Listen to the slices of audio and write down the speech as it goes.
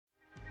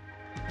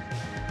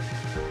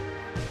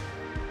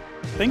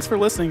Thanks for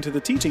listening to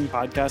the teaching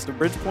podcast of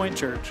Bridgepoint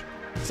Church.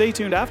 Stay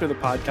tuned after the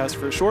podcast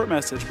for a short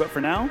message, but for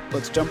now,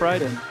 let's jump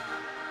right in.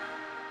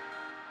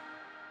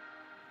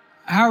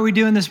 How are we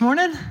doing this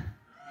morning?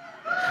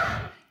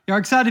 Y'all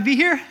excited to be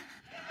here?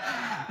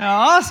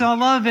 Awesome, I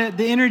love it.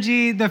 The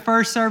energy, the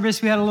first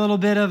service, we had a little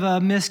bit of a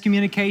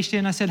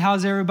miscommunication. I said,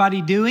 how's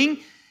everybody doing?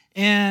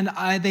 And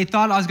they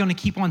thought I was going to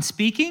keep on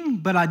speaking,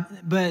 but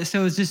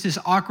so it was just this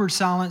awkward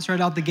silence right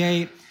out the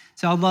gate.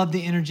 So I love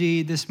the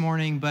energy this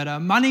morning. But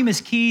my name is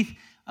Keith.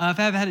 If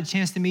I haven't had a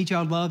chance to meet you,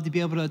 I'd love to be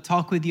able to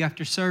talk with you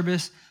after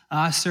service.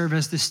 I serve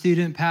as the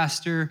student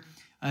pastor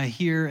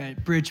here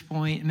at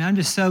Bridgepoint. And I'm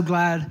just so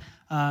glad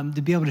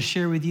to be able to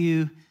share with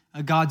you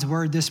God's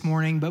word this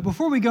morning. But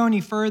before we go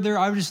any further,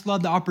 I would just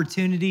love the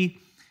opportunity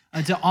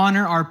to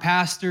honor our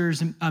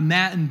pastors,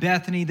 Matt and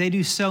Bethany. They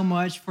do so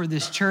much for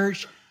this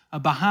church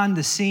behind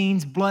the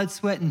scenes, blood,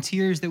 sweat, and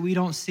tears that we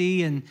don't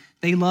see, and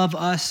they love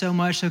us so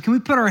much. So can we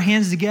put our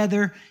hands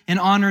together and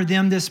honor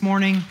them this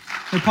morning?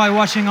 They're probably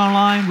watching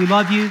online. We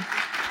love you.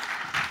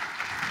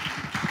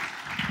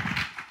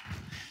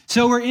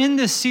 So we're in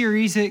this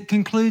series. It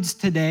concludes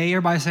today.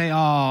 Everybody say,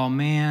 oh,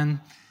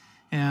 man.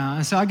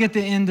 Yeah, so I get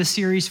to end the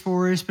series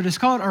for us, but it's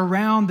called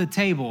Around the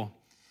Table.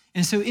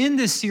 And so in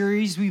this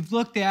series, we've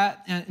looked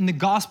at, in the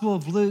Gospel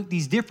of Luke,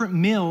 these different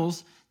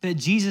meals that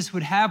Jesus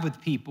would have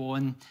with people.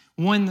 And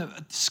one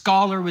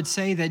scholar would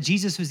say that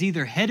Jesus was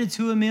either headed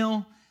to a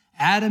meal,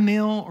 at a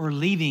meal, or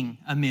leaving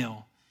a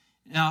meal.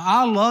 Now,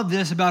 I love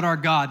this about our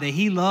God, that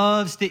he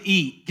loves to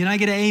eat. Can I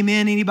get an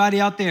amen,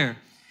 anybody out there?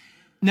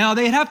 Now,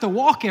 they'd have to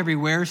walk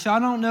everywhere, so I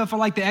don't know if I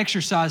like the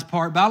exercise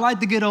part, but I like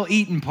the good old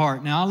eating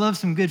part. Now, I love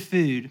some good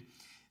food.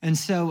 And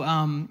so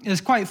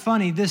it's quite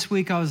funny. This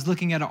week, I was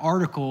looking at an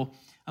article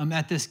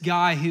at this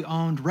guy who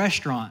owned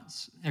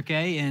restaurants,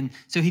 okay? And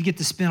so he'd get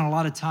to spend a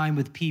lot of time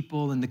with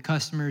people and the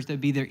customers that'd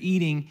be there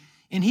eating.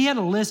 And he had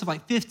a list of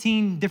like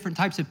 15 different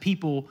types of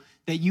people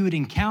that you would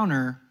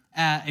encounter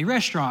at a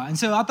restaurant. And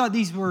so I thought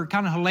these were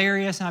kind of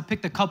hilarious, and I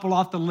picked a couple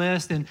off the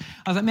list, and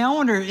I was like, man, I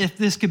wonder if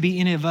this could be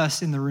any of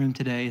us in the room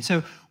today.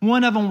 So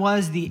one of them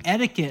was the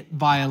etiquette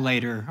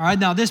violator. All right,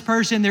 now this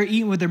person, they're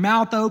eating with their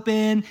mouth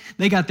open,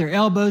 they got their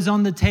elbows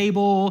on the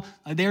table,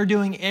 they're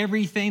doing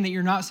everything that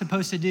you're not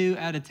supposed to do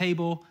at a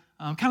table.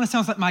 Kind of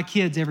sounds like my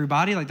kids,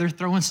 everybody, like they're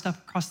throwing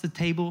stuff across the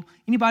table.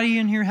 Anybody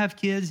in here have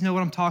kids, know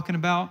what I'm talking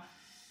about?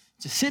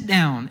 Just sit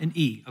down and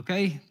eat,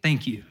 okay?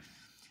 Thank you.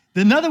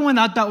 Another one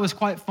I thought was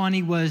quite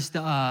funny was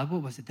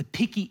the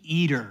picky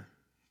eater.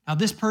 Now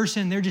this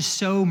person, they're just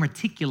so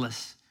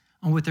meticulous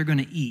on what they're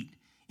gonna eat.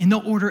 And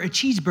they'll order a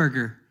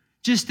cheeseburger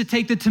just to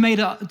take the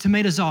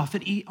tomatoes off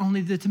and eat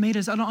only the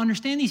tomatoes. I don't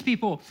understand these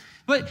people,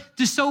 but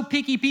just so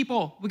picky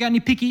people. We got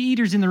any picky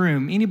eaters in the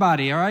room?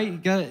 Anybody, all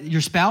right? Got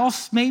your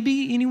spouse,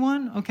 maybe?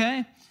 Anyone?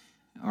 Okay.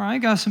 All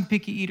right, got some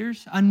picky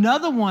eaters.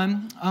 Another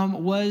one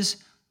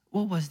was,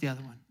 what was the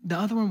other one? The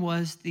other one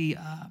was the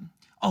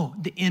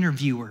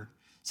interviewer.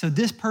 So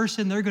this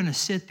person, they're going to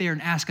sit there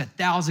and ask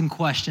 1,000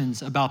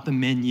 questions about the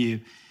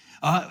menu.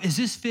 Is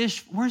this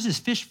fish, where's this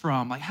fish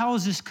from? Like, how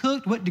is this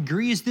cooked? What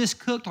degree is this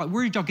cooked? Like,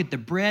 where did y'all get the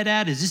bread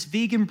at? Is this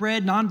vegan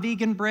bread,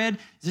 non-vegan bread?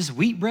 Is this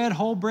wheat bread,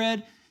 whole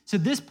bread? So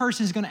this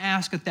person is going to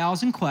ask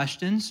 1,000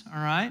 questions,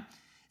 all right?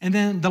 And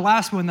then the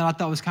last one that I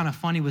thought was kind of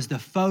funny was the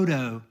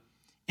photo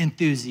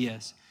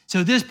enthusiast.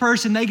 So this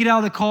person, they get out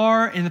of the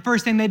car, and the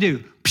first thing they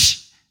do,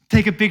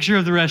 take a picture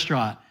of the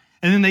restaurant.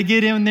 And then they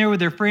get in there with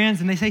their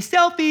friends and they say,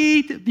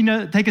 selfie,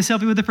 take a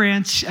selfie with the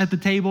friends at the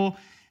table.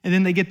 And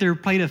then they get their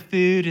plate of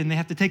food and they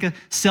have to take a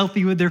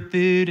selfie with their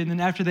food. And then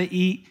after they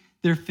eat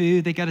their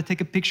food, they got to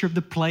take a picture of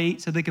the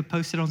plate so they can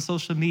post it on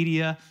social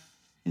media.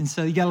 And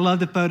so you got to love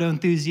the photo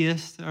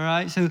enthusiast, all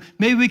right? So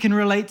maybe we can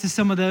relate to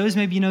some of those.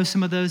 Maybe you know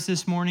some of those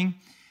this morning.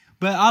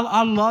 But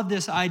I love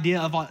this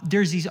idea of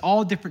there's these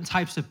all different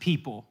types of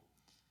people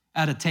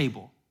at a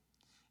table.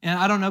 And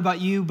I don't know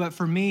about you, but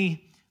for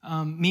me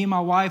and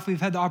my wife,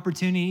 we've had the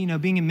opportunity,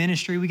 being in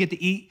ministry, we get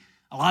to eat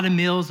a lot of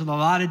meals with a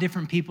lot of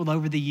different people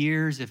over the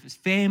years. If it's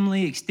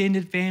family,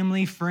 extended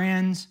family,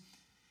 friends.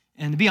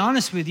 And to be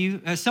honest with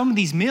you, at some of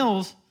these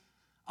meals,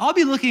 I'll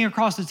be looking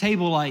across the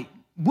table like,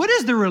 what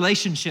is the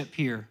relationship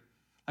here?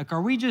 Like,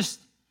 are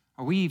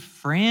we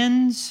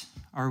friends?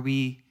 Are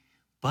we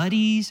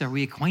buddies? Are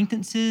we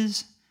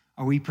acquaintances?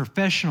 Are we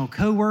professional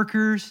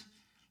coworkers?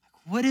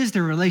 What is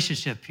the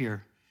relationship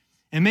here?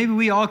 And maybe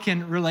we all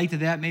can relate to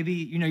that. Maybe,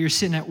 you're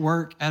sitting at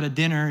work at a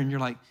dinner and you're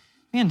like,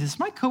 man,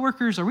 my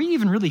coworkers, are we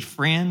even really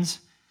friends?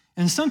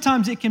 And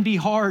sometimes it can be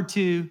hard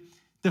to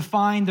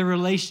define the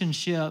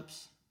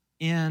relationships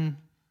in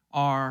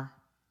our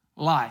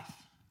life,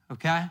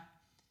 okay?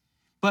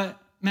 But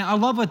man, I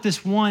love what this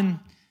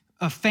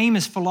a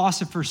famous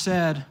philosopher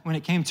said when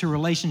it came to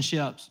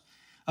relationships.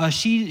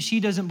 She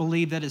doesn't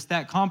believe that it's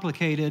that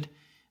complicated.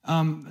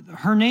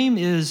 Her name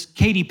is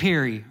Katy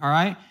Perry, all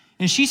right?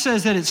 And she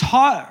says that it's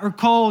hot or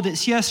cold,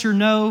 it's yes or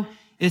no,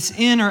 it's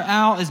in or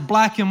out, it's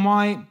black and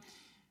white.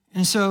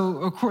 And so,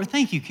 of course,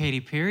 thank you,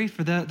 Katy Perry,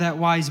 for that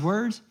wise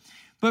words.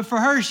 But for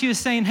her, she was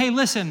saying, hey,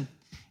 listen,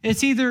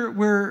 it's either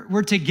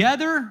we're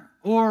together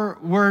or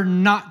we're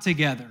not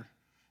together.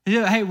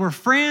 Hey, we're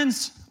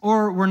friends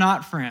or we're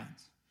not friends.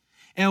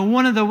 And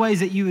one of the ways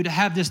that you would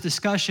have this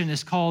discussion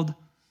is called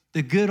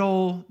the good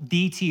old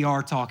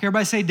DTR talk.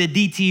 Everybody say the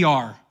DTR.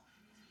 All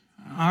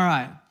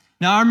right.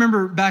 Now, I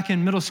remember back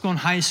in middle school and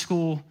high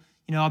school,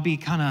 I'll be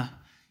kind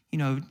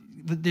of,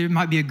 there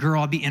might be a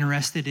girl I'd be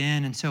interested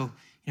in. And so,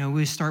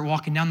 we'd start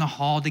walking down the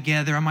hall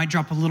together. I might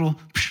drop a little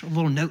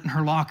note in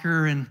her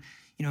locker. And,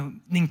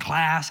 in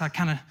class, I'd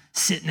kind of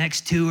sit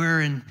next to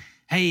her. And,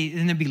 hey,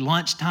 then there'd be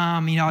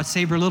lunchtime. I'd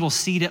save her a little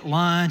seat at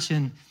lunch.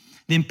 And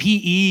then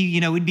PE,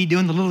 we'd be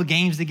doing the little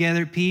games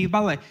together at PE. By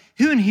the way,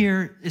 who in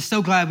here is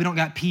so glad we don't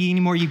got PE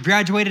anymore? You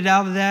graduated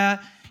out of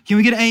that. Can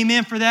we get an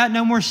amen for that?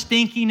 No more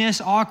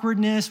stinkiness,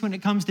 awkwardness when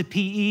it comes to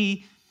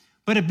PE.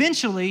 But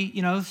eventually,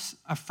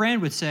 a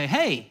friend would say,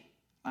 hey,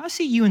 I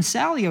see you and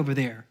Sally over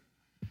there.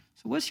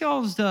 So what's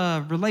y'all's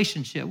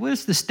relationship?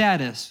 What's the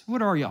status?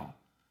 What are y'all?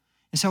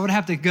 And so I would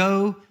have to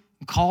go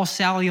and call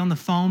Sally on the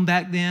phone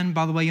back then.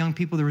 By the way, young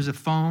people, there was a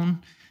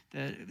phone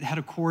that had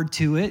a cord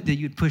to it that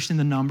you'd push in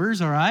the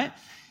numbers, all right?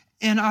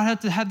 And I'd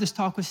have to have this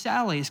talk with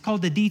Sally. It's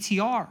called the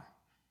DTR.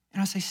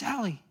 And I'd say,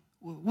 Sally,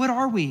 what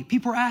are we?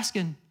 People are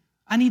asking.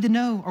 I need to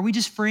know, are we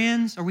just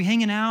friends? Are we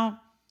hanging out?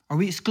 Are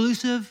we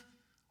exclusive?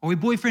 Are we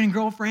boyfriend and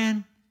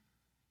girlfriend?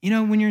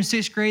 When you're in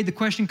 6th grade, the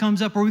question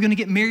comes up, are we going to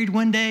get married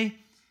one day?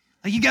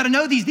 Like, you got to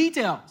know these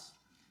details.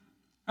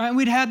 All right,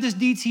 we'd have this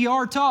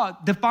DTR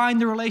talk, define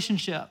the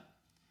relationship.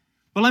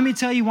 But let me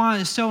tell you why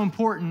it's so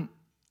important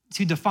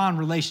to define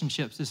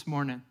relationships this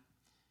morning.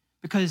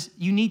 Because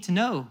you need to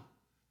know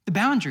the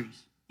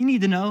boundaries. You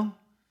need to know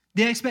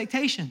the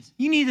expectations.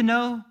 You need to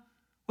know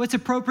what's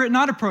appropriate,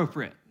 not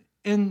appropriate.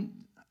 And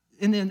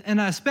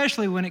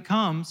especially when it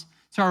comes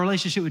to our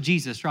relationship with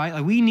Jesus, right?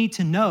 Like, we need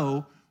to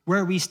know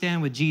where we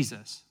stand with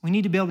Jesus. We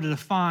need to be able to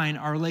define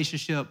our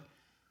relationship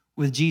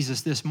with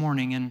Jesus this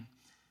morning. And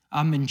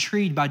I'm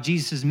intrigued by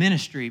Jesus'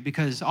 ministry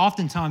because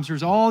oftentimes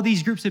there's all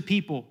these groups of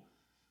people,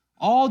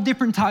 all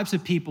different types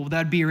of people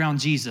that'd be around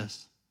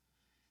Jesus.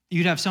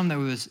 You'd have some that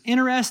was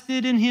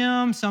interested in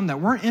him, some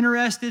that weren't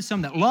interested,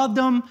 some that loved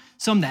him,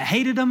 some that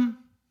hated him.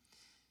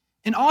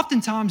 And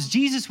oftentimes,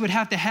 Jesus would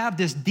have to have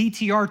this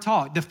DTR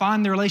talk,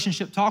 define the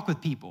relationship talk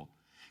with people.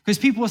 Because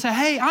people will say,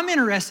 hey, I'm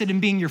interested in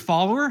being your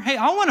follower. Hey,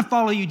 I want to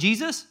follow you,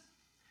 Jesus.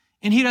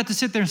 And he'd have to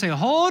sit there and say,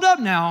 hold up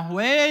now,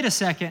 wait a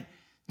second.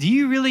 Do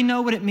you really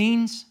know what it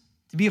means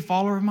to be a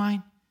follower of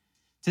mine?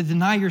 To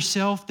deny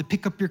yourself, to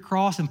pick up your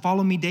cross and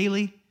follow me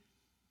daily?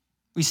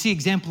 We see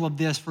example of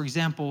this, for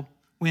example,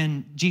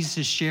 when Jesus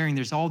is sharing,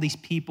 there's all these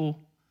people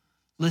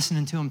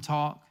listening to him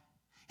talk.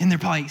 And they're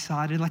probably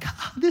excited, like,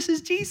 oh, this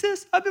is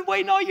Jesus. I've been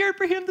waiting all year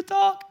for him to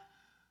talk.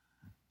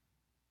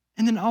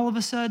 And then all of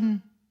a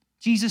sudden,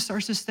 Jesus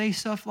starts to say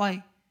stuff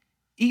like,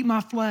 eat my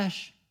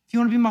flesh. If you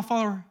want to be my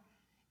follower,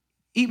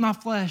 eat my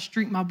flesh,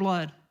 drink my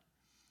blood.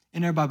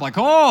 And everybody's like,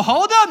 oh,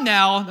 hold up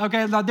now.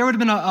 Okay, there would have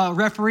been a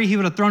referee. He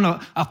would have thrown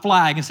a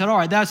flag and said, all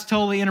right, that's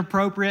totally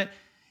inappropriate.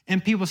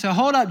 And people say,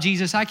 hold up,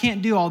 Jesus, I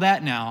can't do all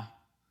that now.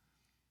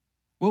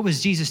 What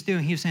was Jesus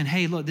doing? He was saying,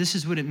 hey, look, this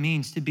is what it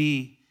means to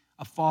be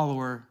a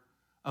follower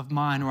of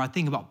mine. Or I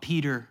think about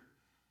Peter.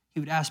 He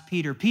would ask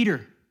Peter,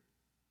 Peter,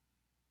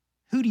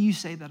 who do you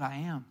say that I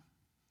am?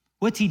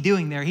 What's he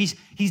doing there? He's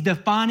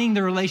defining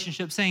the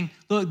relationship, saying,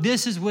 look,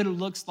 this is what it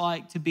looks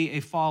like to be a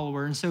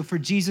follower. And so for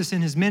Jesus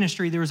in his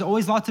ministry, there was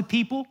always lots of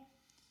people,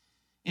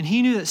 and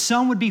he knew that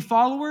some would be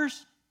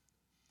followers,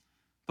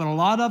 but a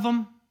lot of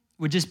them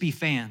would just be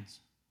fans.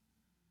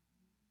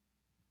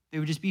 They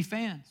would just be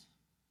fans.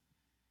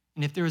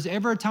 And if there was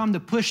ever a time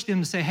to push them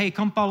to say, hey,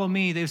 come follow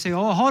me, they would say,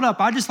 oh, hold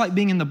up, I just like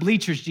being in the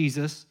bleachers,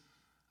 Jesus.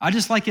 I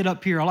just like it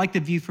up here. I like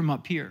the view from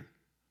up here.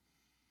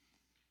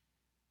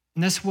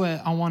 And that's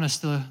what I want us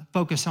to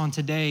focus on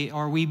today.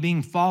 Are we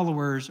being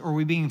followers or are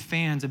we being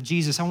fans of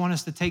Jesus? I want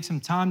us to take some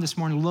time this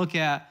morning to look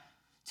at,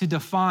 to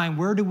define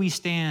where do we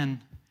stand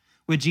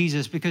with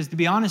Jesus? Because to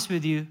be honest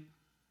with you,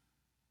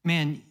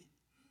 man,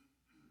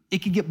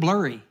 it could get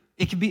blurry.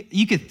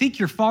 You could think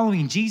you're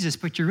following Jesus,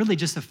 but you're really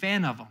just a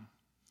fan of him.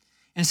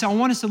 And so I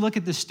want us to look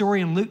at this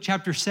story in Luke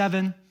chapter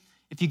 7.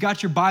 If you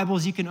got your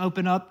Bibles, you can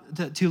open up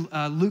to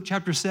Luke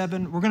chapter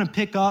 7. We're going to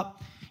pick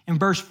up in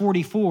verse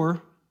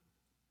 44.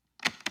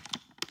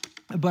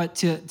 But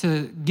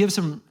to give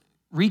some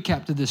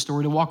recap to this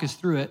story, to walk us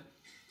through it,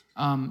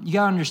 you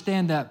got to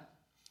understand that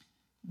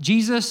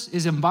Jesus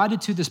is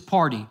invited to this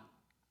party,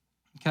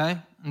 okay?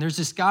 And there's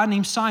this guy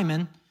named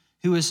Simon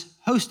who is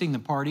hosting the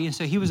party. And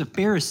so he was a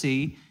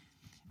Pharisee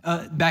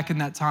back in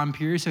that time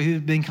period. So he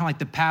had been kind of like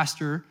the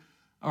pastor,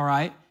 all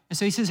right? And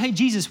so he says, hey,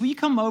 Jesus, will you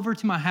come over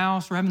to my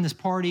house? We're having this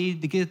party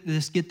to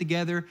get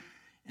together.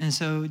 And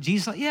so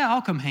Jesus is like, yeah,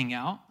 I'll come hang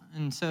out.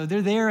 And so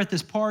they're there at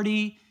this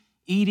party,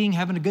 eating,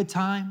 having a good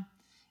time.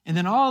 And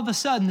then all of a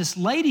sudden, this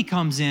lady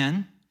comes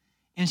in,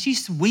 and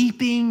she's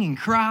weeping and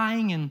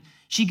crying, and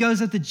she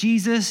goes up to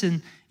Jesus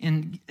and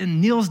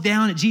kneels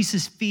down at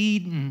Jesus'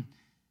 feet and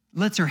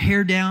lets her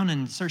hair down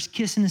and starts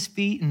kissing his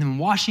feet and then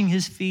washing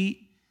his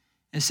feet.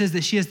 And it says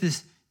that she has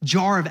this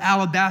jar of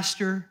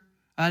alabaster,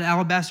 an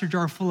alabaster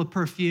jar full of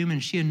perfume,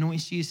 and she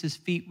anoints Jesus'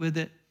 feet with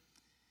it.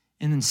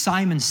 And then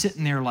Simon's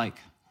sitting there like,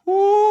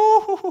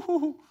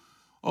 ooh,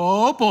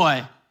 oh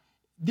boy.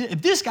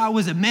 If this guy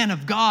was a man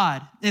of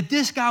God, if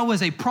this guy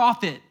was a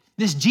prophet,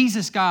 this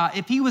Jesus guy,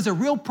 if he was a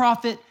real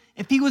prophet,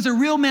 if he was a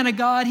real man of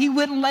God, he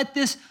wouldn't let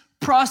this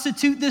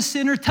prostitute, this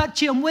sinner,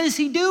 touch him. What is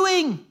he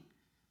doing?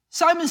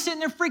 Simon's sitting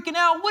there freaking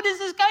out. What is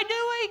this guy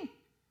doing?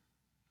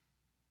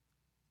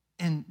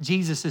 And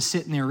Jesus is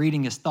sitting there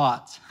reading his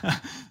thoughts.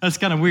 That's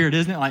kind of weird,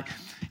 isn't it? Like,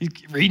 he's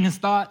reading his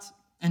thoughts.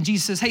 And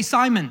Jesus says, hey,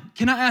 Simon,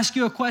 can I ask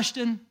you a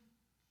question?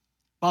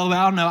 By the way,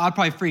 I don't know. I'd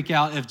probably freak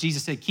out if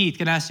Jesus said, Keith,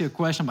 can I ask you a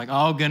question? I'm like,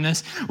 oh,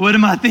 goodness, what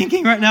am I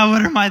thinking right now?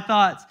 What are my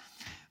thoughts?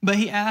 But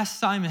he asked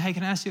Simon, hey,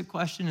 can I ask you a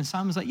question? And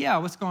Simon's like, yeah,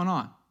 what's going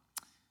on?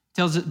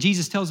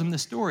 Jesus tells him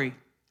this story. He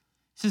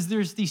says,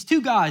 there's these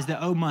two guys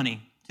that owe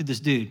money to this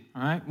dude,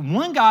 all right?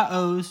 One guy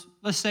owes,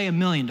 let's say, $1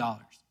 million. And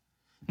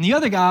the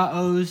other guy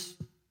owes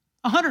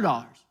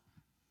 $100.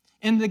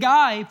 And the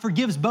guy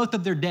forgives both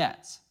of their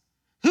debts.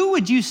 Who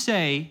would you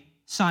say,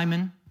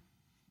 Simon,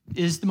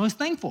 is the most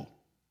thankful?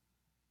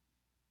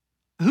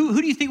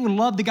 Who do you think would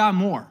love the guy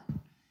more?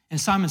 And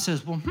Simon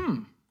says, well,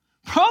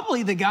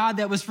 probably the guy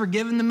that was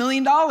forgiven the $1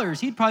 million.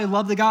 He'd probably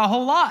love the guy a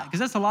whole lot because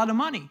that's a lot of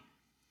money.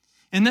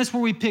 And that's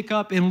where we pick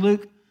up in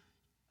Luke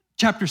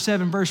chapter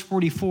 7, verse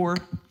 44.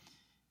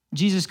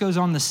 Jesus goes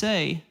on to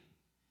say,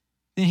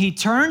 then he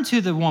turned to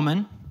the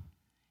woman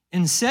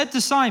and said to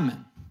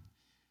Simon,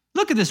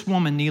 look at this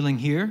woman kneeling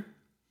here.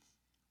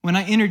 When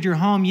I entered your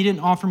home, you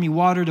didn't offer me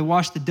water to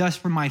wash the dust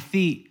from my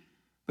feet,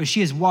 but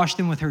she has washed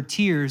them with her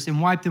tears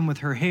and wiped them with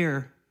her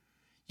hair.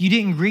 You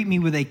didn't greet me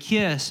with a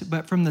kiss,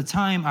 but from the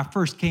time I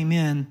first came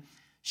in,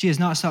 she has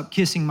not stopped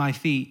kissing my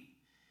feet.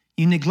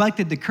 You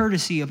neglected the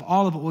courtesy of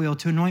olive oil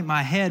to anoint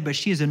my head, but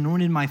she has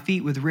anointed my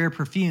feet with rare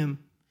perfume.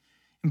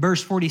 In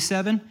verse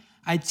 47,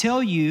 I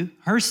tell you,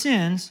 her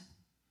sins,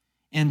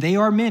 and they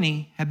are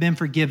many, have been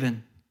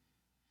forgiven.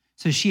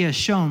 So she has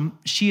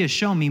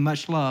shown me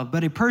much love.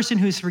 But a person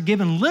who is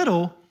forgiven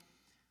little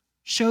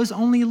shows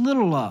only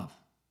little love.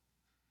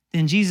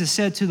 Then Jesus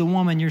said to the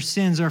woman, your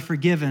sins are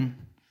forgiven.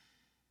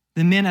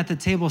 The men at the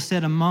table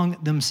said among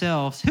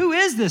themselves, who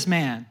is this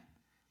man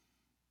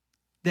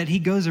that he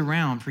goes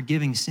around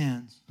forgiving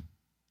sins?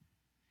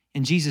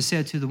 And Jesus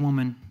said to the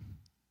woman,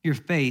 your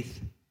faith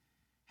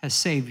has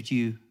saved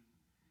you.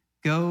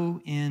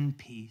 Go in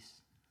peace.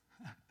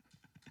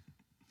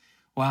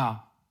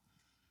 Wow.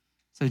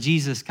 So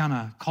Jesus kind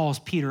of calls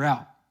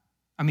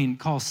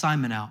calls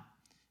Simon out.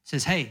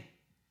 Says, hey,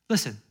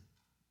 listen,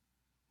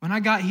 when I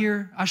got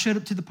here, I showed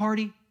up to the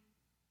party.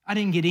 I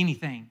didn't get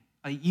anything.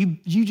 Like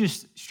you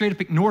just straight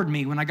up ignored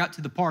me when I got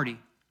to the party.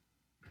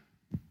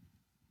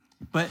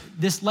 But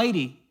this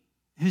lady,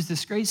 who's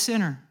this great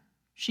sinner,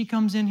 she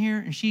comes in here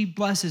and she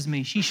blesses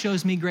me. She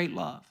shows me great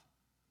love.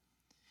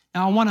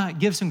 Now, I want to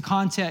give some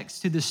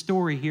context to this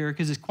story here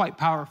because it's quite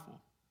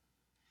powerful.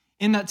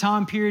 In that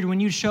time period, when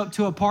you'd show up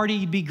to a party,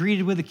 you'd be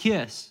greeted with a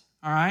kiss,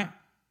 all right?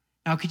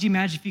 Now, could you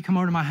imagine if you come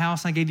over to my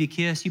house and I gave you a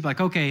kiss? You'd be like,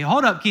 okay,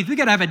 hold up, Keith. We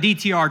got to have a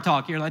DTR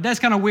talk here. Like, that's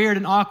kind of weird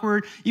and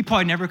awkward. You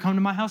probably never come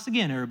to my house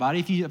again, everybody,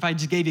 if I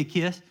just gave you a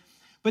kiss.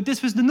 But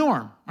this was the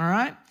norm, all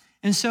right?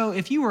 And so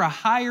if you were a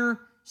higher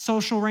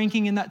social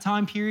ranking in that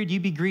time period,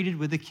 you'd be greeted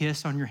with a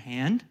kiss on your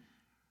hand,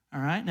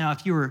 all right? Now,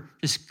 if you were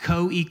just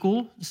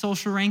co-equal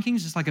social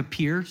rankings, just like a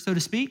peer, so to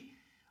speak,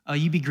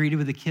 you'd be greeted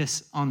with a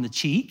kiss on the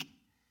cheek.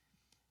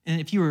 And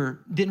if you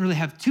didn't really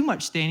have too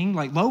much standing,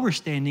 like lower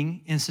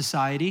standing in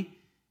society,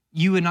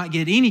 you would not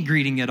get any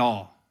greeting at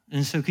all.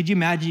 And so could you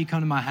imagine you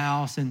come to my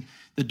house and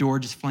the door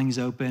just flings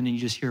open and you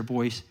just hear a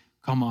voice,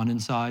 come on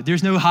inside.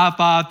 There's no high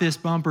five,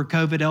 fist bump, or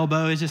COVID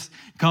elbow. It's just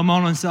come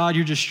on inside.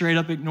 You're just straight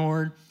up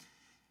ignored.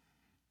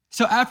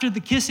 So after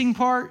the kissing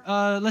part,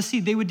 let's see,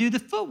 they would do the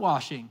foot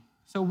washing.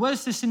 So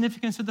what's the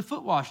significance of the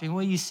foot washing?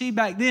 Well, you see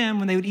back then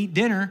when they would eat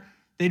dinner,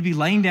 they'd be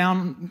laying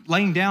down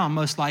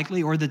most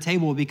likely, or the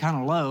table would be kind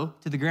of low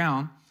to the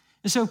ground.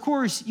 And so, of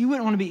course, you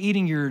wouldn't want to be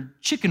eating your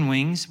chicken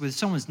wings with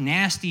someone's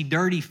nasty,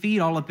 dirty feet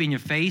all up in your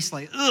face.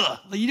 Like, ugh,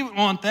 you didn't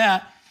want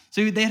that.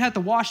 So they'd have to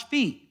wash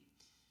feet.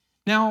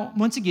 Now,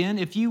 once again,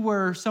 if you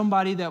were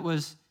somebody that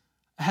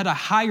had a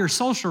higher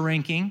social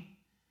ranking,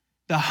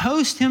 the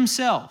host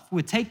himself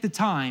would take the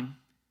time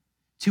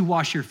to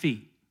wash your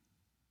feet,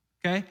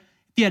 okay?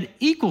 If you had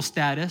equal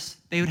status,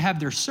 they would have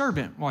their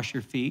servant wash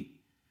your feet.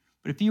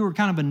 But if you were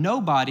kind of a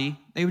nobody,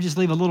 they would just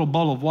leave a little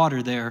bowl of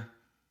water there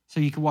so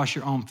you could wash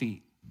your own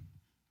feet.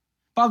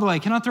 By the way,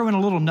 can I throw in a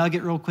little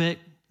nugget real quick?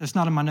 That's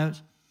not in my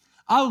notes.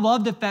 I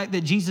love the fact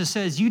that Jesus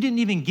says, you didn't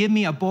even give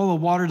me a bowl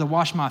of water to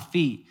wash my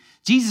feet.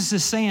 Jesus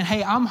is saying,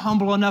 hey, I'm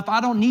humble enough.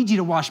 I don't need you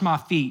to wash my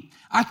feet.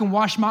 I can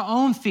wash my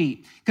own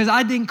feet because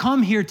I didn't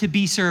come here to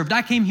be served.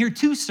 I came here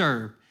to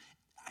serve.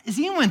 Is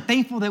anyone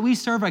thankful that we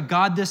serve a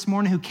God this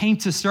morning who came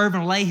to serve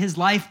and lay his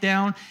life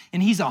down,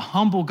 and he's a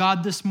humble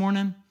God this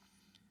morning?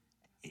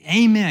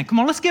 Amen. Come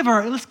on, let's give him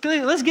a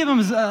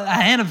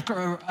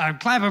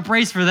clap of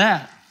praise for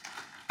that.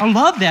 I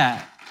love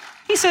that.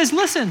 He says,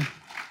 listen,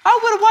 I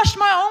would have washed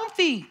my own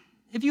feet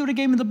if you would have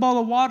gave me the bowl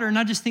of water. And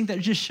I just think that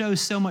just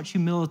shows so much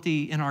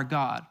humility in our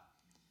God.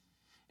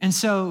 And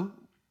so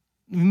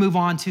we move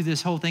on to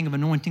this whole thing of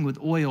anointing with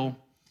oil.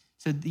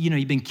 So,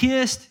 you've been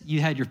kissed,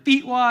 you had your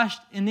feet washed,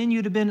 and then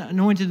you'd have been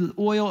anointed with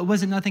oil. It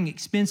wasn't nothing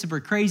expensive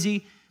or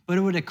crazy, but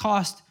it would have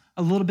cost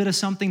a little bit of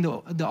something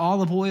the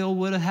olive oil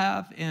would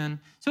have. And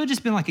so it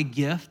just been like a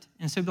gift.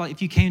 And so like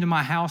if you came to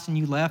my house and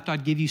you left,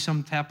 I'd give you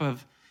some type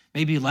of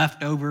maybe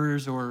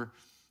leftovers, or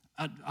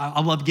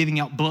I love giving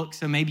out books.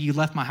 So maybe you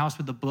left my house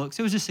with a book.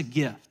 So it was just a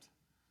gift.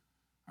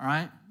 All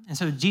right. And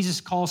so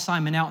Jesus calls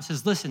Simon out and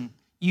says, listen,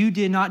 you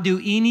did not do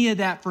any of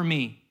that for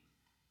me.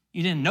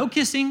 You didn't, no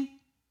kissing,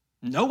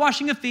 no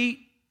washing of feet,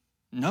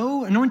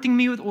 no anointing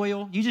me with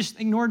oil. You just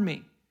ignored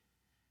me.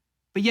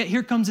 But yet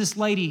here comes this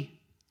lady.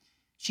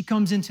 She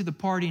comes into the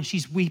party and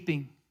she's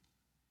weeping.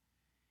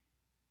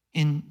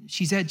 And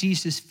she's at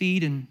Jesus'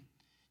 feet, and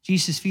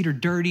Jesus' feet are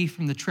dirty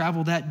from the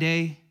travel that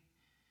day.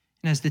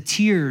 And as the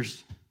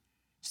tears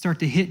start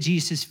to hit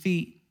Jesus'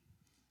 feet,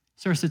 it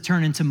starts to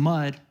turn into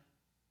mud.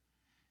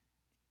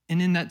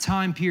 And in that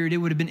time period, it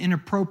would have been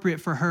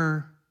inappropriate for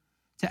her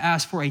to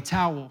ask for a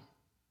towel.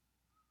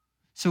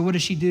 So what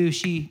does she do?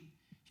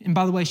 And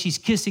by the way, she's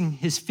kissing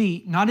his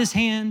feet, not his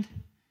hand,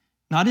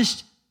 not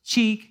his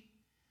cheek,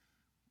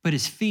 but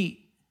his feet,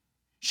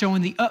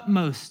 showing the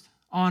utmost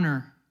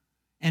honor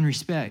and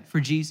respect for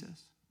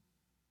Jesus.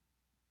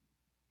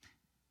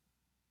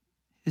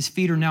 His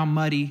feet are now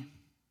muddy,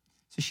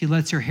 so she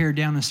lets her hair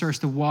down and starts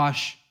to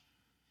wash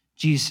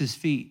Jesus'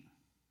 feet.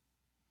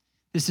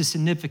 This is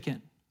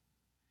significant.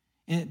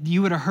 And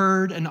you would have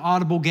heard an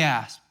audible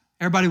gasp.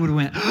 Everybody would have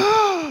went,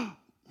 oh,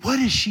 what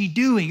is she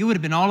doing? It would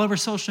have been all over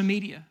social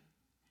media.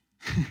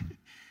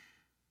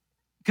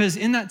 Because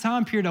in that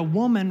time period, a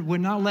woman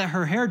would not let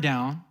her hair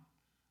down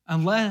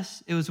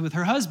unless it was with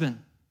her husband.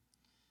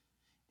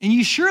 And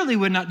you surely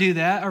would not do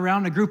that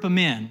around a group of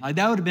men. Like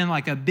that would have been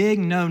like a big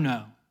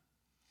no-no.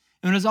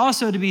 And it was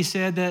also to be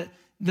said that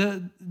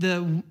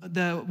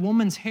the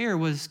woman's hair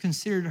was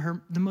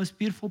considered the most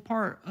beautiful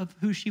part of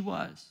who she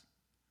was.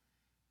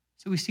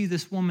 So we see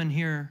this woman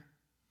here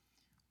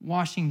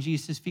washing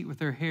Jesus' feet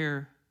with her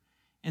hair,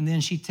 and then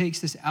she takes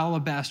this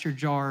alabaster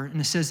jar, and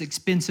it says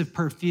expensive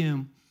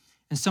perfume.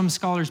 And some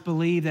scholars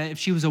believe that if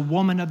she was a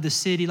woman of the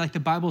city, like the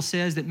Bible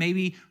says, that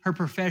maybe her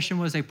profession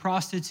was a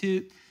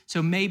prostitute.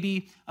 So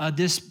maybe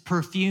this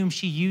perfume,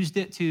 she used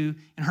it in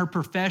her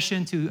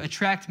profession to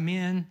attract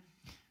men.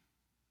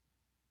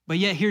 But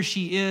yet here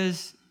she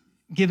is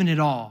giving it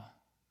all,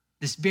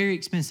 this very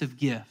expensive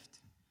gift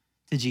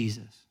to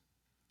Jesus.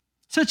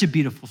 Such a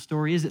beautiful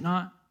story, is it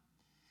not?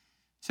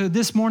 So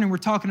this morning we're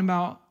talking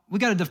about, we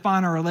got to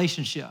define our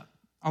relationship.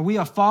 Are we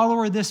a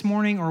follower this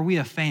morning, or are we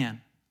a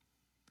fan?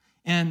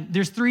 And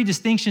there's three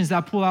distinctions that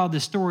I pull out of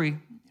this story,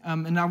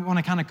 and I want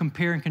to kind of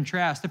compare and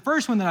contrast. The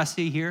first one that I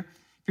see here,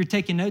 if you're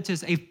taking notes,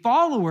 is a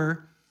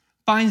follower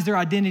finds their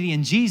identity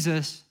in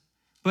Jesus,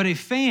 but a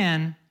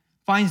fan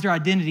finds their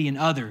identity in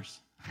others.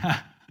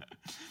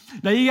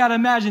 Now you got to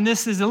imagine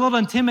this is a little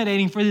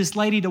intimidating for this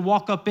lady to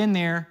walk up in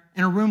there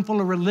in a room full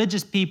of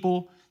religious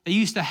people that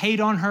used to hate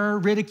on her,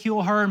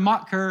 ridicule her, and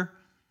mock her,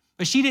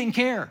 but she didn't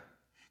care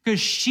because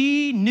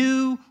she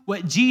knew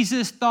what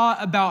Jesus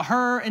thought about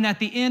her, and at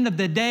the end of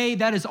the day,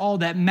 that is all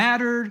that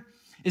mattered,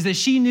 is that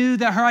she knew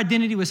that her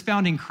identity was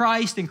found in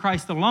Christ and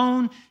Christ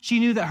alone. She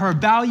knew that her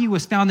value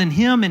was found in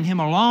Him and Him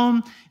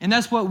alone. And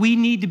that's what we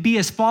need to be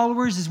as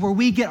followers, is where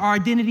we get our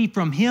identity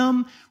from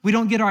Him. We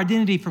don't get our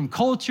identity from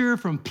culture,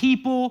 from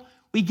people.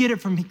 We get it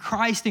from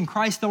Christ and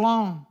Christ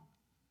alone.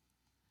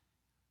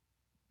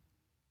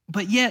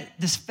 But yet,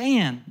 this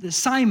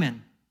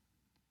Simon,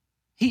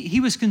 he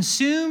was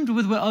consumed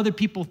with what other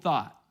people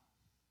thought.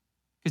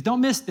 Because don't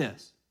miss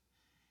this.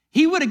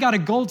 He would have got a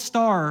gold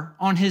star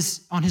on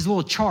his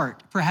little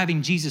chart for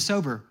having Jesus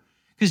over,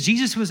 because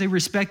Jesus was a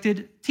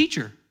respected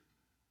teacher.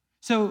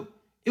 So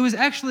it was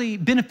actually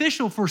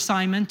beneficial for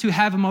Simon to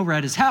have him over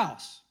at his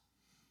house.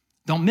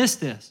 Don't miss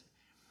this.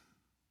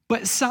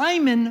 But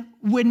Simon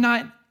would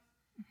not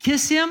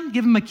kiss him,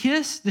 give him a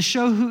kiss to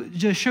show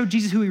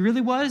Jesus who he really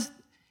was.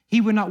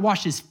 He would not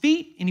wash his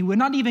feet, and he would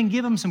not even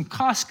give him some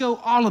Costco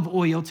olive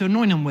oil to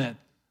anoint him with.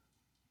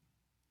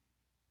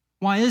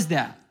 Why is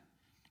that?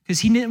 Because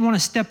he didn't want to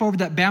step over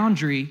that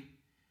boundary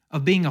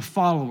of being a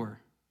follower.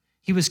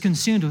 He was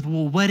consumed with,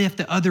 well, what if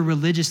the other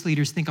religious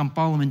leaders think I'm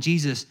following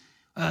Jesus?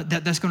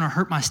 That's going to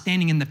hurt my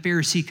standing in the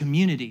Pharisee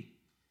community.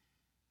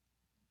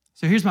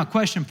 So here's my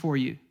question for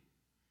you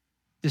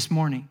this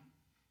morning.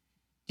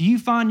 Do you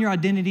find your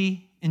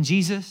identity in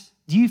Jesus?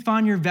 Do you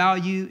find your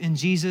value in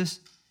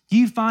Jesus? Do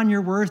you find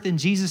your worth in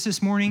Jesus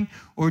this morning?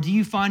 Or do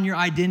you find your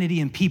identity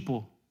in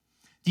people?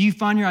 Do you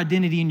find your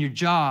identity in your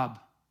job,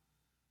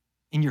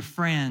 in your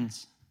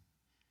friends?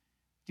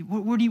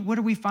 What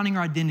are we finding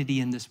our identity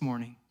in this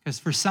morning? Because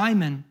for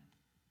Simon,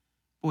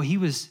 boy, he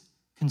was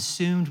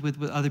consumed with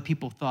what other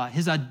people thought.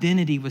 His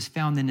identity was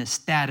found in his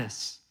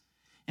status.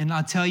 And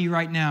I'll tell you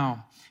right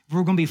now, if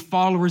we're going to be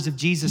followers of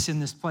Jesus in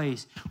this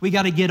place, we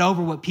got to get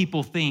over what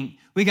people think.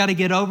 We got to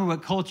get over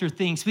what culture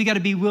thinks. We got to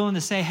be willing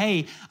to say,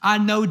 hey, I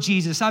know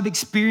Jesus. I've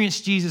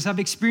experienced Jesus. I've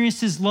experienced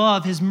his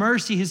love, his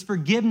mercy, his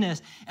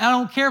forgiveness. And I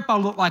don't care if I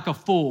look like a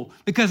fool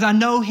because I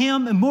know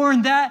him. And more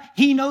than that,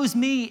 he knows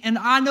me and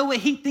I know what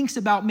he thinks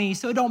about me.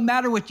 So it don't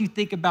matter what you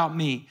think about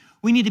me.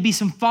 We need to be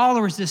some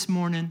followers this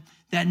morning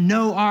that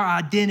know our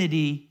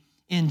identity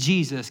in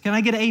Jesus. Can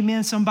I get an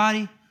amen,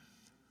 somebody?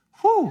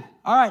 Whew.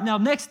 All right, now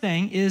next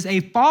thing is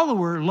a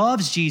follower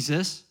loves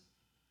Jesus,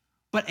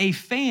 but a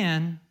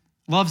fan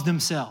loves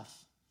themselves.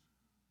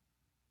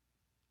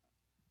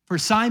 For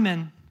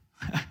Simon,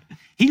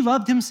 he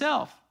loved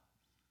himself.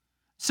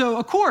 So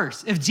of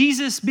course, if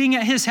Jesus being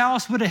at his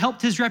house would have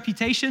helped his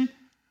reputation,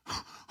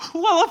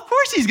 well, of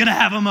course he's gonna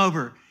have him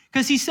over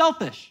because he's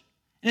selfish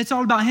and it's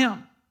all about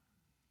him.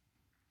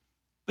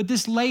 But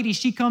this lady,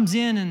 she comes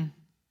in and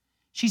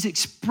she's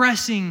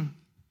expressing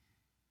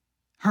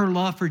her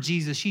love for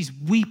Jesus. She's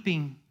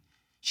weeping.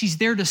 She's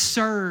there to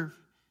serve.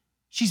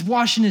 She's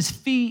washing his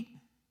feet.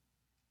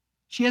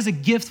 She has a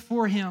gift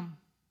for him.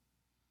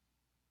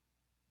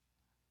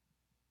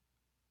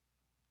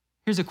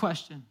 Here's a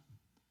question.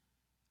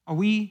 Are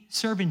we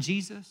serving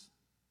Jesus?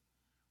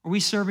 Are we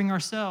serving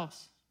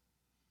ourselves?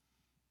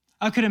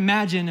 I could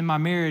imagine in my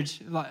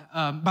marriage,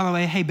 by the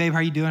way, hey babe, how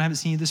you doing? I haven't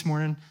seen you this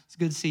morning. It's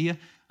good to see you.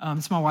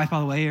 It's my wife, by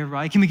the way,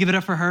 everybody. Can we give it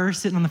up for her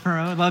sitting on the front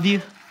row? I love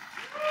you.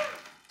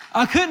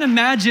 I couldn't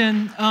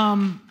imagine,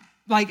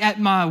 like at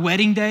my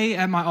wedding day,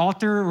 at my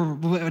altar,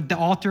 or the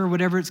altar, or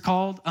whatever it's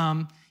called.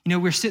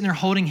 We're sitting there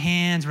holding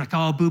hands. We're like,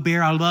 oh, Boo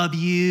Bear, I love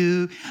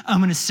you. I'm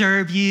going to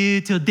serve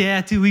you till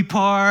death till we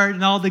part,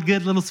 and all the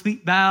good little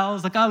sweet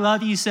vows. Like, I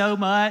love you so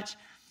much.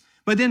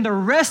 But then the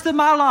rest of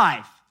my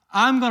life,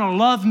 I'm going to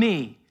love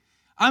me.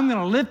 I'm going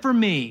to live for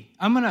me.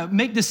 I'm going to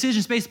make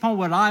decisions based upon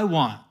what I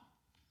want.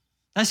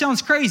 That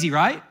sounds crazy,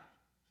 right?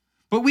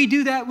 But we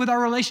do that with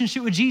our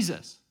relationship with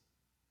Jesus.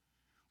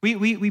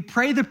 We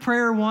pray the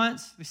prayer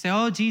once. We say,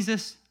 oh,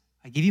 Jesus,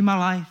 I give you my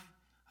life.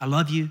 I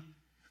love you.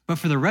 But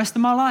for the rest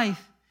of my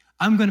life,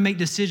 I'm going to make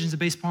decisions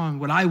based upon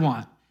what I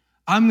want.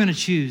 I'm going to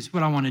choose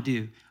what I want to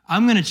do.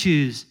 I'm going to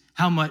choose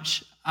how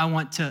much I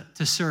want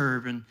to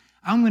serve. And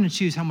I'm going to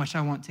choose how much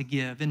I want to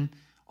give. And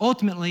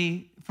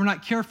ultimately, if we're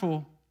not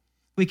careful,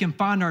 we can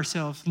find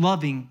ourselves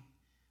loving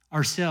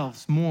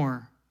ourselves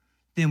more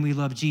than we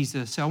love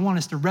Jesus. So I want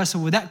us to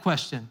wrestle with that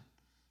question.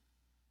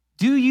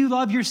 Do you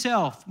love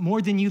yourself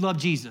more than you love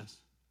Jesus?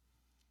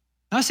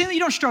 Not saying that you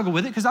don't struggle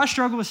with it, because I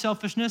struggle with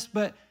selfishness,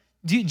 but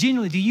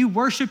genuinely, do you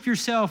worship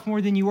yourself more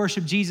than you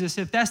worship Jesus?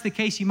 If that's the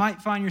case, you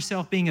might find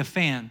yourself being a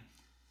fan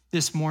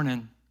this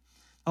morning.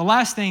 The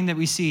last thing that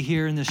we see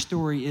here in this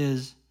story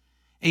is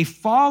a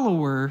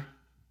follower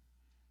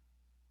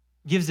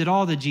gives it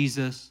all to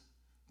Jesus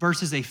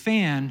versus a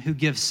fan who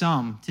gives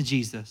some to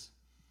Jesus.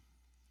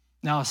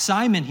 Now,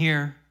 Simon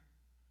here,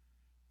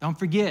 don't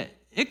forget,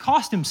 it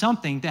cost him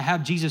something to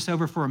have Jesus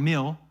over for a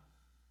meal,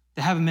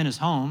 to have him in his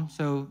home.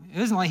 So it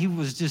wasn't like he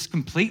was just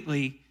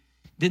completely,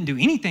 didn't do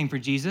anything for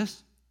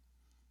Jesus.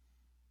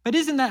 But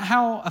isn't that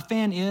how a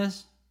fan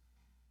is?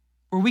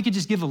 Where we could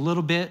just give a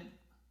little bit.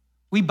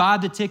 We buy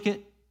the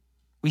ticket.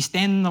 We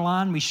stand in the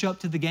line. We show up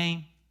to the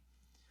game.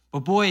 But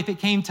boy, if it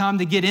came time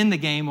to get in the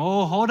game,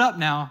 oh, hold up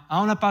now. I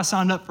don't know if I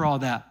signed up for all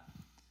that.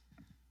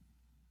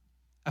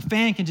 A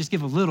fan can just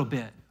give a little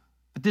bit.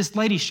 But this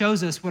lady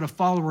shows us what a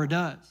follower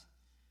does.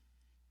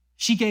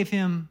 She gave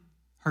him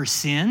her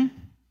sin,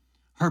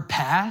 her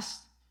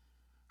past,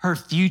 her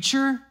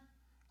future.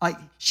 Like,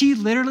 she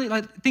literally,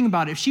 think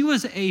about it. If she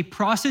was a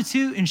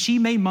prostitute and she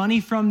made money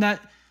from that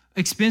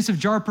expensive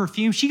jar of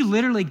perfume, she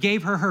literally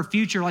gave her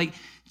future. Like,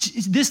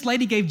 this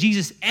lady gave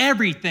Jesus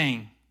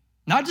everything.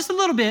 Not just a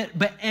little bit,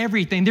 but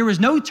everything. There was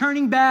no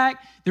turning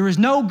back. There was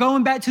no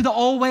going back to the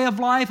old way of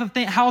life, of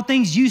how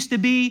things used to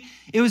be.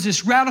 It was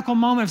this radical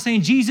moment of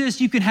saying, Jesus,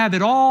 you can have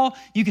it all.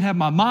 You can have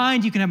my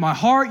mind. You can have my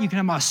heart. You can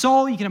have my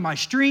soul. You can have my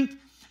strength.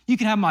 You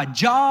can have my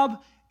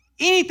job.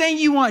 Anything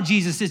you want,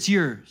 Jesus, it's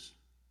yours.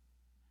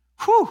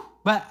 Whew.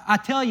 But I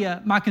tell you,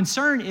 my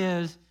concern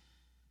is,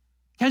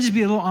 can I just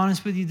be a little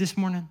honest with you this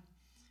morning?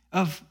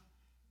 I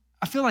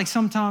feel like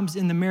sometimes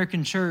in the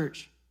American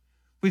church,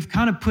 we've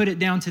kind of put it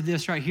down to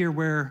this right here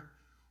where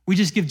we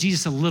just give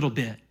Jesus a little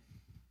bit.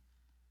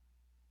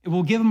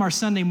 We'll give him our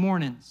Sunday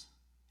mornings,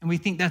 and we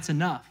think that's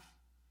enough.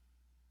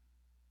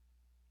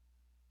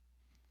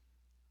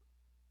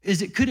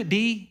 Could it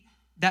be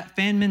that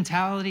fan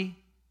mentality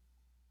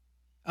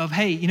of,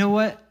 hey, you know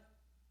what,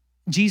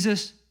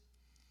 Jesus,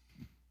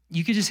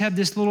 you could just have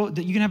you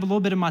can have a little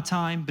bit of my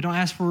time, but don't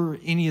ask for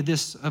any of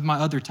this of my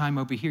other time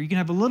over here. You can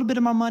have a little bit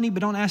of my money,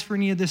 but don't ask for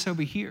any of this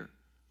over here.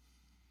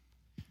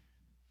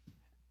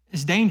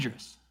 It's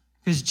dangerous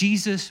because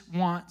Jesus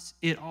wants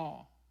it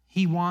all.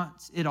 He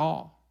wants it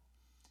all.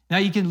 Now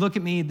you can look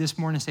at me this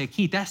morning and say,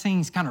 Keith, that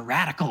seems kind of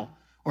radical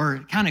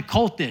or kind of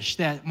cultish.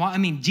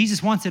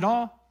 Jesus wants it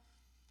all.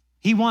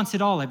 He wants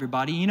it all,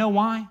 everybody. You know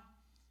why?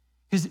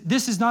 Because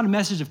this is not a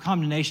message of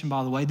condemnation,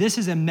 by the way. This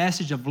is a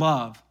message of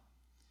love.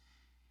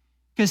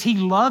 Because he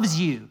loves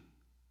you.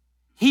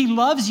 He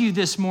loves you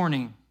this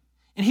morning,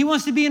 and he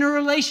wants to be in a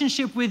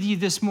relationship with you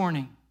this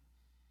morning.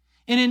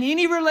 And in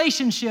any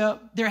relationship,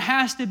 there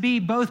has to be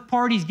both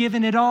parties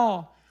giving it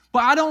all.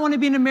 But I don't want to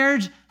be in a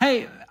marriage.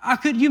 Hey,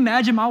 could you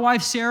imagine my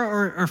wife,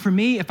 Sarah, or for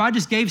me, if I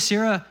just gave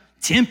Sarah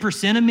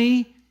 10% of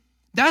me?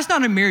 That's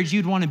not a marriage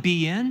you'd want to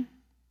be in.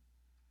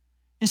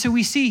 And so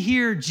we see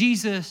here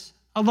Jesus,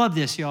 I love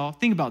this, y'all.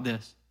 Think about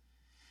this.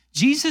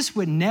 Jesus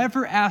would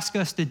never ask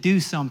us to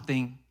do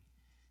something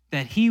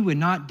that he would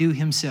not do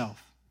himself.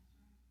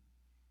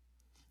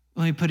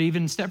 Let me put it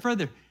even a step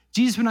further.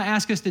 Jesus would not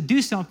ask us to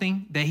do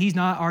something that he's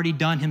not already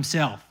done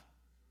himself.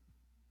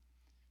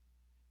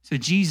 So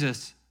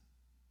Jesus,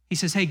 he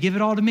says, hey, give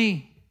it all to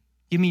me.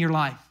 Give me your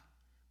life.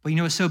 But you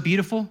know what's so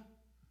beautiful?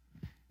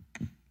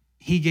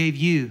 He gave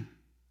you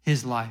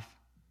his life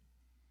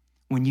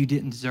when you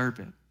didn't deserve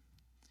it.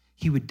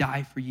 He would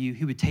die for you.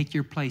 He would take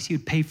your place. He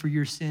would pay for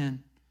your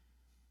sin.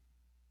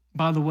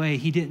 By the way,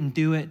 he didn't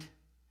do it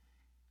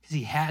because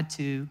he had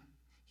to.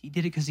 He did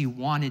it because he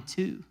wanted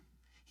to.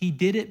 He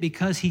did it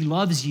because he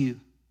loves you.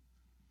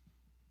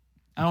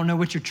 I don't know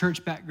what your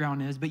church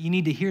background is, but you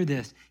need to hear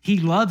this. He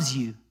loves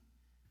you.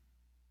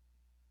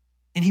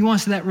 And he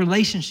wants that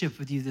relationship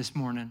with you this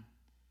morning.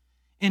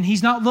 And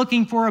he's not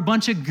looking for a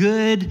bunch of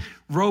good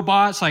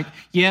robots like,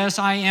 yes,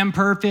 I am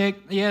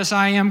perfect. Yes,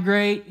 I am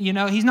great. You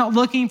know, he's not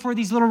looking for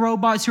these little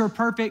robots who are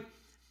perfect.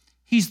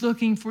 He's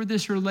looking for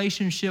this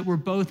relationship where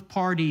both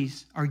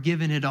parties are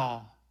giving it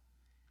all.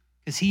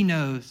 Because he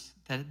knows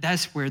that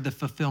that's where the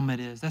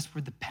fulfillment is. That's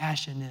where the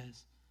passion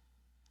is.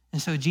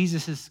 And so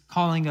Jesus is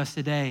calling us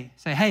today.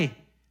 Say, hey,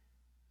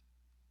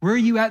 where are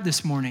you at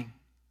this morning?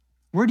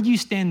 Where do you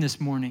stand this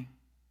morning?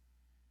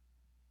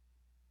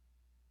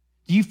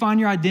 Do you find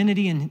your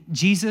identity in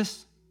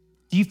Jesus?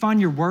 Do you find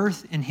your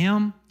worth in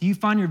him? Do you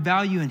find your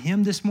value in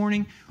him this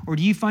morning? Or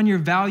do you find your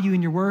value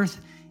and your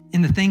worth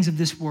in the things of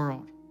this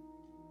world?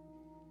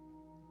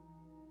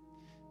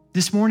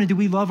 This morning, do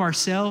we love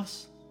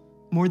ourselves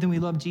more than we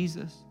love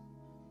Jesus?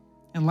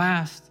 And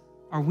last,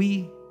 are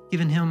we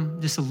giving him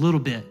just a little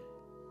bit?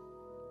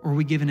 Or are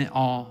we giving it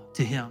all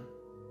to him?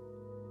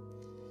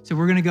 So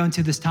we're going to go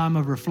into this time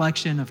of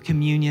reflection, of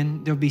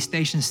communion. There'll be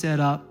stations set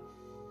up.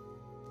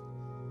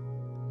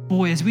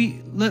 Boy,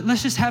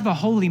 let's just have a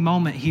holy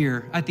moment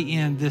here at the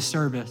end of this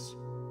service.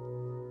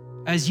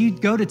 As you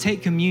go to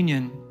take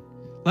communion,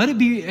 let it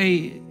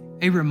be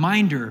a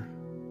reminder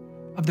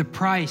of the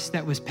price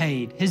that was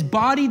paid, his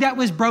body that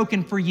was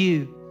broken for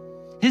you,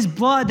 his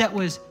blood that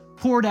was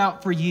poured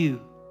out for you.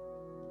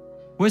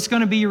 What's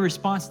going to be your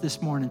response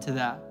this morning to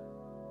that?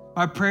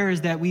 My prayer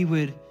is that we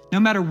would, no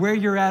matter where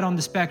you're at on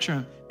the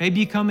spectrum, maybe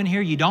you come in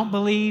here, you don't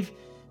believe,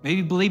 maybe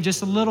you believe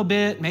just a little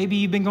bit, maybe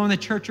you've been going to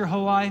church your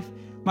whole life.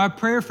 My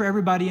prayer for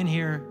everybody in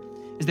here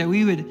is that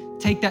we would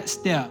take that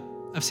step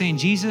of saying,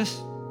 Jesus,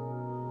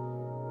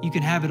 you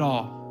can have it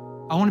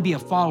all. I want to be a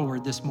follower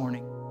this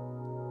morning.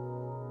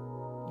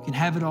 You can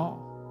have it all.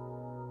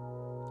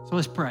 So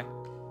let's pray.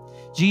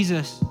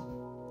 Jesus,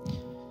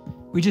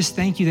 we just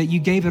thank you that you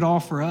gave it all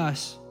for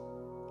us,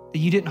 that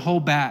you didn't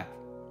hold back,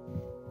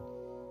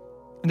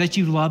 and that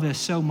you love us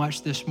so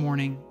much this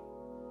morning.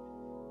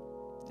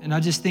 And I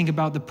just think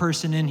about the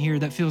person in here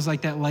that feels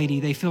like that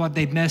lady. They feel like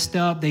they've messed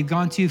up. They've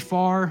gone too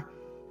far.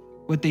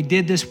 What they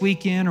did this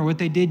weekend or what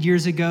they did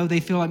years ago, they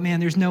feel like,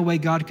 man, there's no way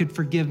God could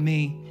forgive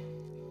me.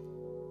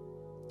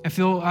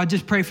 I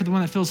just pray for the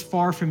one that feels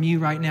far from you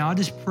right now. I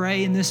just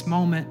pray in this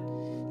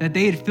moment that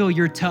they'd feel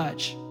your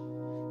touch.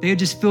 They'd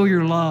just feel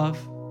your love.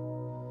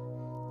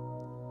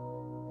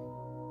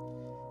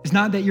 It's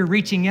not that you're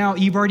reaching out.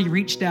 You've already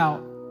reached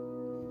out.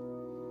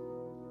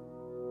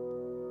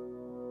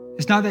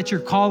 It's not that you're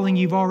calling,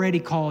 you've already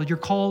called. You're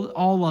called,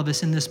 all of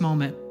us in this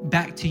moment,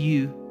 back to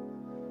you.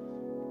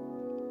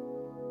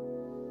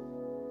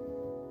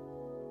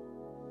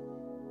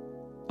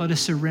 Let us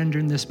surrender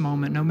in this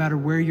moment, no matter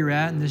where you're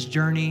at in this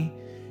journey.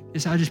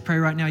 I just pray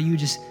right now, you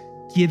just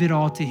give it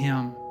all to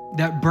him.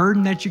 That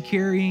burden that you're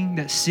carrying,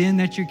 that sin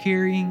that you're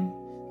carrying,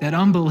 that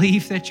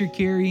unbelief that you're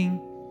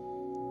carrying.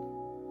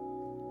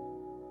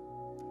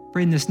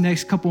 Pray in this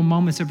next couple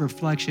moments of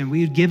reflection,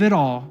 we would give it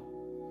all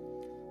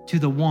to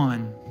the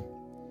one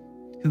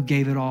who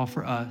gave it all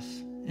for us.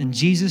 In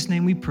Jesus'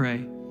 name we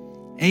pray,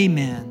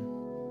 amen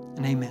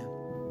and amen.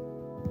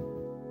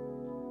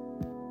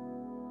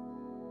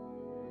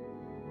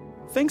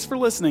 Thanks for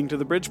listening to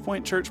the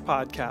Bridgepoint Church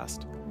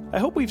podcast. I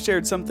hope we've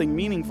shared something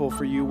meaningful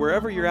for you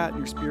wherever you're at in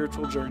your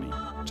spiritual journey.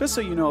 Just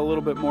so you know a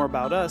little bit more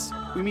about us,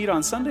 we meet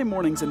on Sunday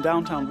mornings in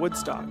downtown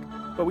Woodstock,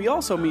 but we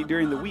also meet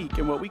during the week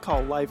in what we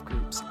call life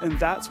groups, and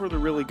that's where the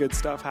really good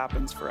stuff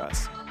happens for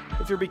us.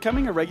 If you're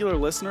becoming a regular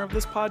listener of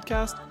this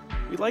podcast,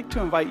 we'd like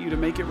to invite you to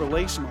make it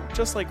relational,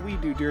 just like we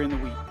do during the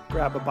week.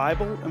 Grab a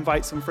Bible,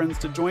 invite some friends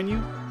to join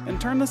you, and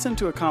turn this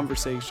into a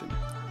conversation.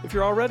 If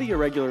you're already a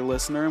regular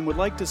listener and would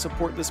like to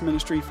support this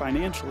ministry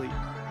financially,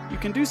 you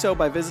can do so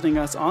by visiting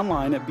us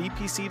online at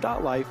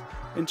bpc.life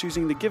and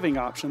choosing the giving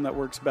option that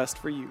works best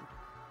for you.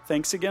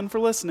 Thanks again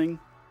for listening.